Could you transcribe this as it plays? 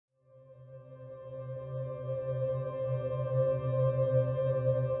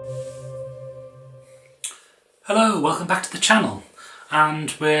Hello, welcome back to the channel,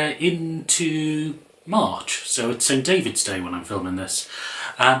 and we're into March, so it's St David's Day when I'm filming this,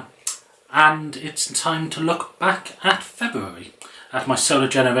 and it's time to look back at February, at my solar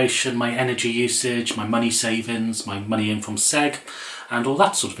generation, my energy usage, my money savings, my money in from SEG, and all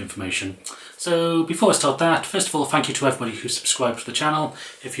that sort of information. So before I start that, first of all, thank you to everybody who subscribed to the channel.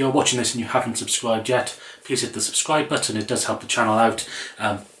 If you're watching this and you haven't subscribed yet, please hit the subscribe button. It does help the channel out.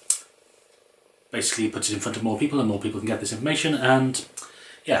 Basically puts it in front of more people and more people can get this information, and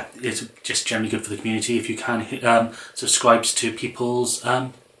yeah, it's just generally good for the community if you can hit subscribes to people's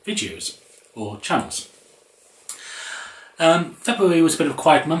videos or channels. February was a bit of a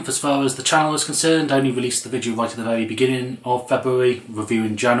quiet month as far as the channel is concerned. I only released the video right at the very beginning of February,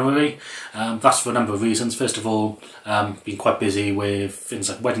 reviewing January. That's for a number of reasons. First of all, been quite busy with things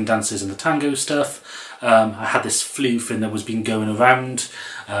like wedding dances and the tango stuff. I had this flu thing that was been going around,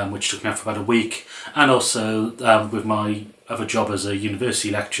 which took me out for about a week, and also with my other job as a university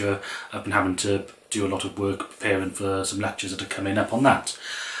lecturer, I've been having to do a lot of work preparing for some lectures that are coming up on that.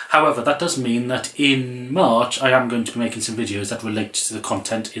 However, that does mean that in March I am going to be making some videos that relate to the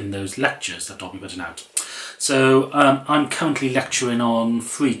content in those lectures that I'll be putting out. So I'm currently lecturing on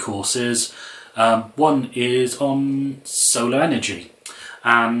 3 courses. One is on solar energy,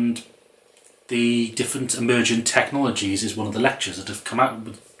 and the different emerging technologies is one of the lectures that have come out,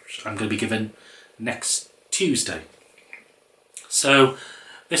 which I'm going to be giving next Tuesday. So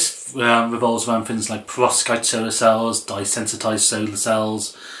this revolves around things like perovskite solar cells, dye-sensitized solar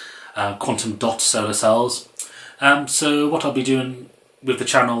cells, quantum dot solar cells. So what I'll be doing with the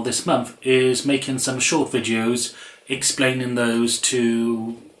channel this month is making some short videos explaining those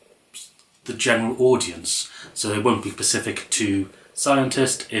to the general audience. So they won't be specific to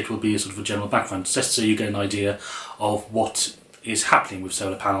scientists, it will be a sort of a general background, just so you get an idea of what is happening with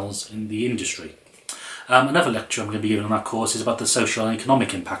solar panels in the industry. Another lecture I'm going to be giving on that course is about the social and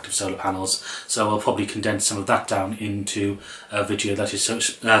economic impact of solar panels, so I'll probably condense some of that down into a video that is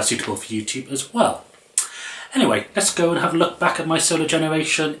suitable for YouTube as well. Anyway, let's go and have a look back at my solar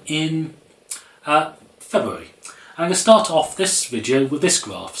generation in February. I'm going to start off this video with this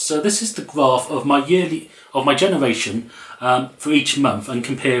graph. So this is the graph of my generation for each month and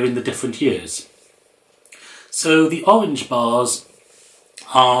comparing the different years. So the orange bars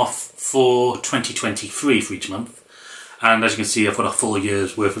are for 2023 for each month, and as you can see I've got a full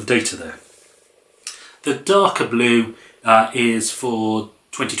year's worth of data there. The darker blue is for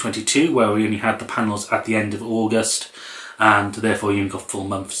 2022, where we only had the panels at the end of August, and therefore you only got full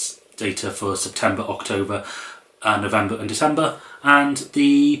months data for September, October, November and December, and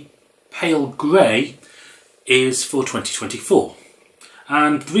the pale grey is for 2024.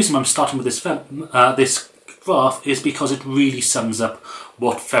 And the reason I'm starting with this graph is because it really sums up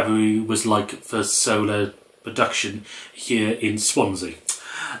what February was like for solar production here in Swansea.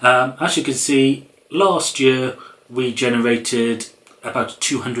 As you can see, last year we generated about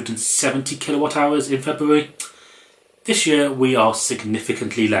 270 kilowatt hours in February. This year we are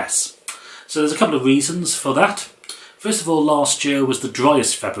significantly less. So there's a couple of reasons for that. First of all, last year was the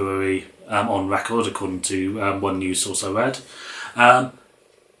driest February on record, according to one news source I read.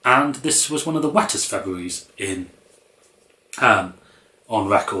 And this was one of the wettest Februaries on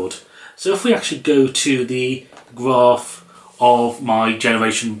record. So if we actually go to the graph of my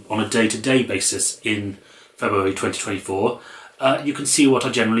generation on a day-to-day basis in February 2024, you can see what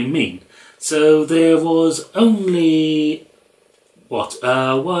I generally mean. So there was only,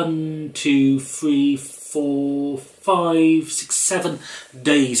 1, 2, 3, 4, 5, 6, 7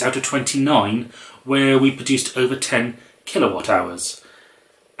 days out of 29 where we produced over 10 kilowatt hours.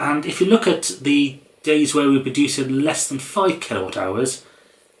 And if you look at the days where we're producing less than 5 kilowatt hours,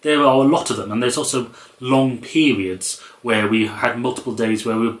 there are a lot of them, and there's also long periods where we had multiple days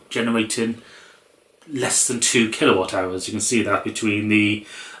where we were generating less than 2 kilowatt hours. You can see that between the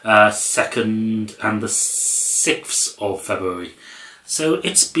 2nd and the 6th of February. So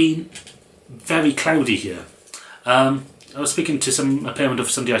it's been very cloudy here. I was speaking to a parent of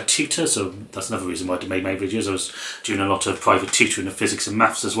somebody I tutor, so that's another reason why I made my videos. I was doing a lot of private tutoring of physics and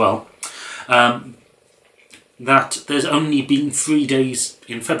maths as well. That there's only been 3 days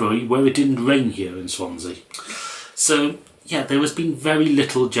in February where it didn't rain here in Swansea. So yeah, there has been very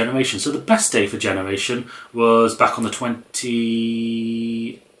little generation. So the best day for generation was back on the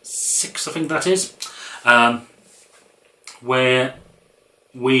 26th, I think that is, where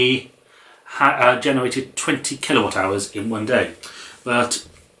we generated 20 kilowatt hours in one day. But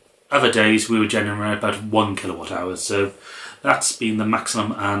other days we were generating about 1 kilowatt hours. So that's been the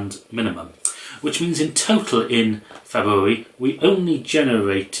maximum and minimum. Which means in total in February we only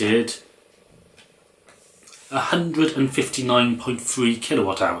generated 159.3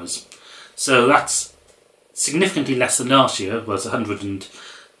 kilowatt hours. So that's significantly less than last year. It was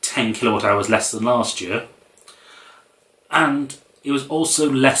 110 kilowatt hours less than last year. And it was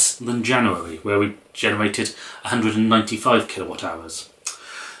also less than January, where we generated 195 kilowatt hours.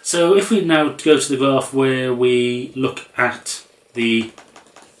 So if we now go to the graph where we look at the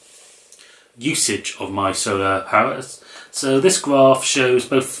usage of my solar power, so this graph shows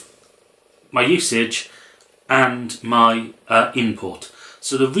both my usage and my input.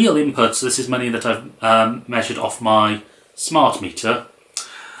 So the real input, so this is money that I've measured off my smart meter,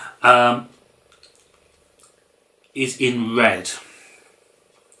 is in red.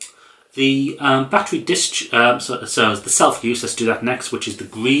 The battery discharge, so the self-use, let's do that next, which is the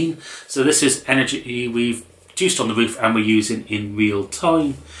green. So this is energy we've produced on the roof and we're using in real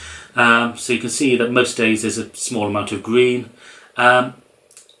time. So you can see that most days there's a small amount of green.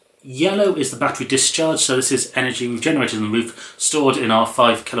 Yellow is the battery discharge, so this is energy we've generated on the roof, stored in our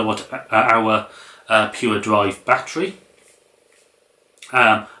 5 kilowatt hour pure drive battery,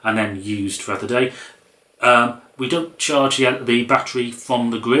 and then used throughout the day. We don't charge the battery from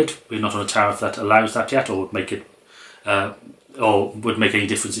the grid. We're not on a tariff that allows that yet, or would make it, or would make any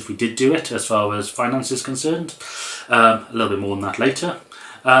difference if we did do it, as far as finance is concerned. A little bit more on that later.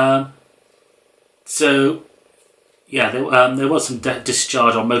 So yeah, there was some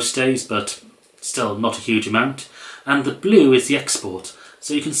discharge on most days, but still not a huge amount. And the blue is the export.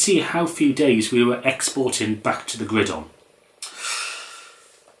 So you can see how few days we were exporting back to the grid on.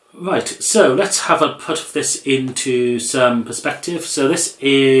 Right, so let's have a put this into some perspective. So this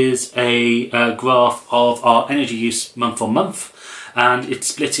is a graph of our energy use month on month, and it's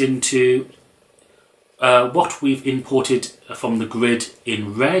split into what we've imported from the grid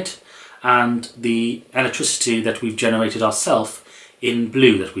in red, and the electricity that we've generated ourselves in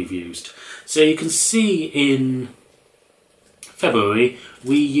blue that we've used. So you can see in February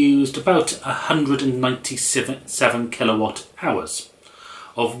we used about 197 kilowatt hours,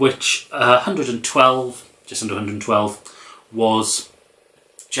 of which 112, just under 112, was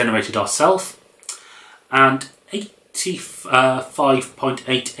generated ourselves, and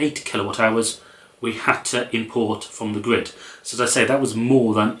 85.88 kilowatt hours we had to import from the grid. So as I say, that was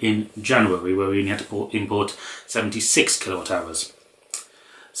more than in January, where we only had to import 76 kilowatt hours.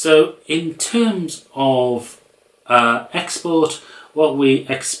 So in terms of export, what we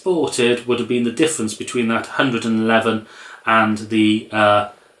exported would have been the difference between that 111 and the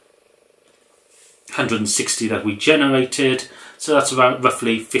 160 that we generated. So that's about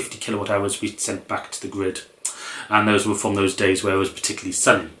roughly 50 kilowatt hours we sent back to the grid. And those were from those days where it was particularly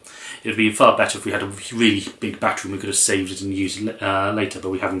sunny. It would be far better if we had a really big battery and we could have saved it and used it later,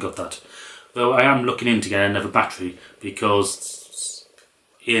 but we haven't got that. Though I am looking into getting another battery, because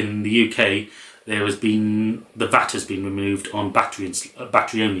in the UK there has been, the VAT has been removed on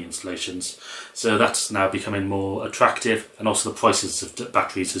battery-only installations. So that's now becoming more attractive, and also the prices of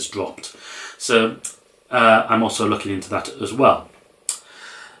batteries has dropped. So I'm also looking into that as well.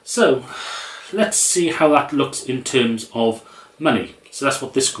 So let's see how that looks in terms of money. So that's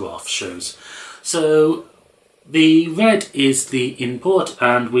what this graph shows. So the red is the import,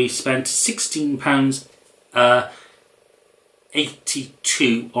 and we spent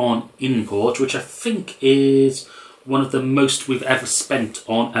 £16.82 on import, which I think is one of the most we've ever spent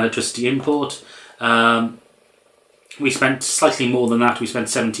on electricity import. We spent slightly more than that. We spent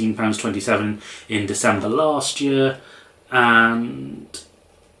 £17.27 in December last year, and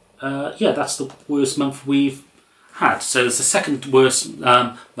yeah, that's the worst month we've had. So it's the second worst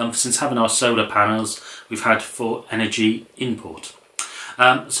month since having our solar panels we've had for energy import.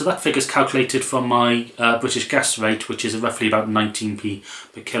 So that figure is calculated from my British gas rate, which is roughly about 19p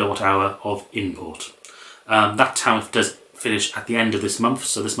per kilowatt hour of import. That tariff does finish at the end of this month,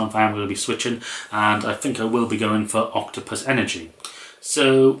 so this month I am going to be switching, and I think I will be going for Octopus Energy.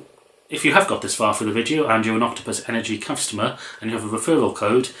 So if you have got this far through the video and you're an Octopus Energy customer and you have a referral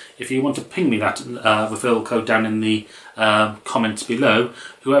code, if you want to ping me that referral code down in the comments below,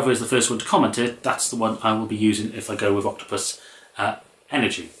 whoever is the first one to comment it, that's the one I will be using if I go with Octopus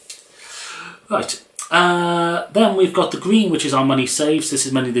Energy. Right, then we've got the green, which is our money saves. This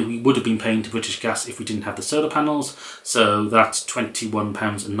is money that we would have been paying to British Gas if we didn't have the solar panels. So that's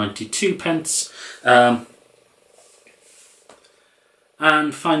 £21.92.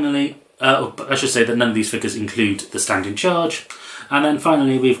 And finally, I should say that none of these figures include the standing charge. And then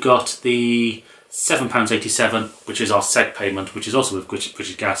finally we've got the £7.87, which is our seg payment, which is also with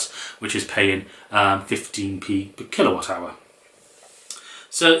British Gas, which is paying 15p per kilowatt hour.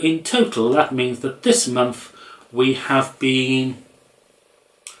 So in total, that means that this month we have been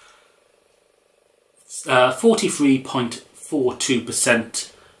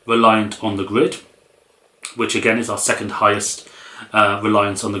 43.42% reliant on the grid, which again is our second highest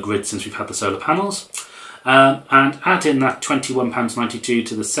reliance on the grid since we've had the solar panels. And add in that £21.92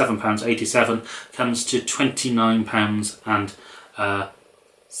 to the £7.87 comes to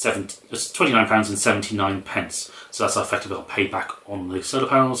 £29.79. So that's effectively our payback on the solar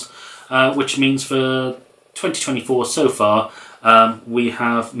panels, which means for 2024 so far we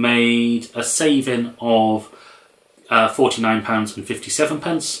have made a saving of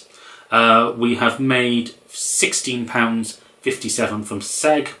 £49.57. We have made £16.57 from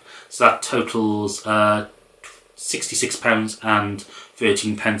SEG, so that totals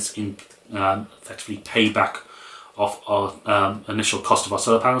 £66.13 in effectively payback of our initial cost of our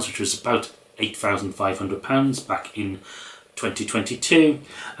solar panels, which was about £8,500 back in 2022,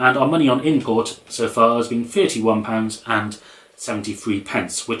 and our money on import so far has been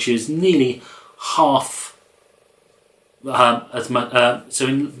 £31.73, which is nearly half as much. So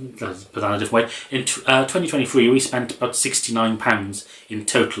let's put that in a different way. In 2023, we spent about £69 in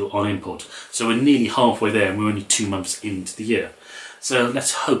total on import. So we're nearly halfway there, and we're only 2 months into the year. So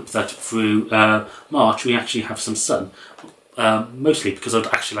let's hope that through March we actually have some sun. Mostly because I'd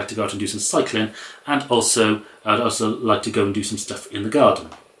actually like to go out and do some cycling, and also I'd also like to go and do some stuff in the garden.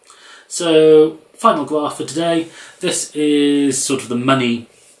 So final graph for today. This is sort of the money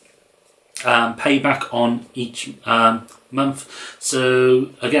payback on each month. So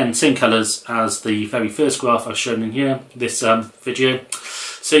again, same colours as the very first graph I've shown in here, this video.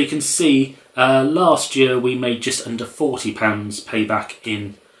 So you can see last year we made just under £40 payback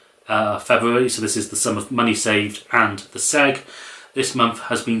in February, so this is the sum of money saved and the SEG. This month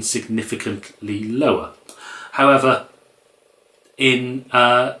has been significantly lower. However, in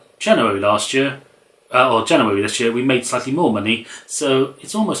January last year, or January this year, we made slightly more money, so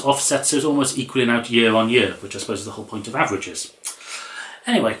it's almost offset, so it's almost equaling out year on year, which I suppose is the whole point of averages.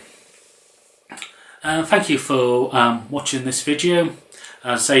 Anyway, thank you for watching this video.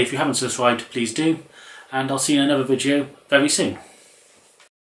 Say if you haven't subscribed, please do, and I'll see you in another video very soon.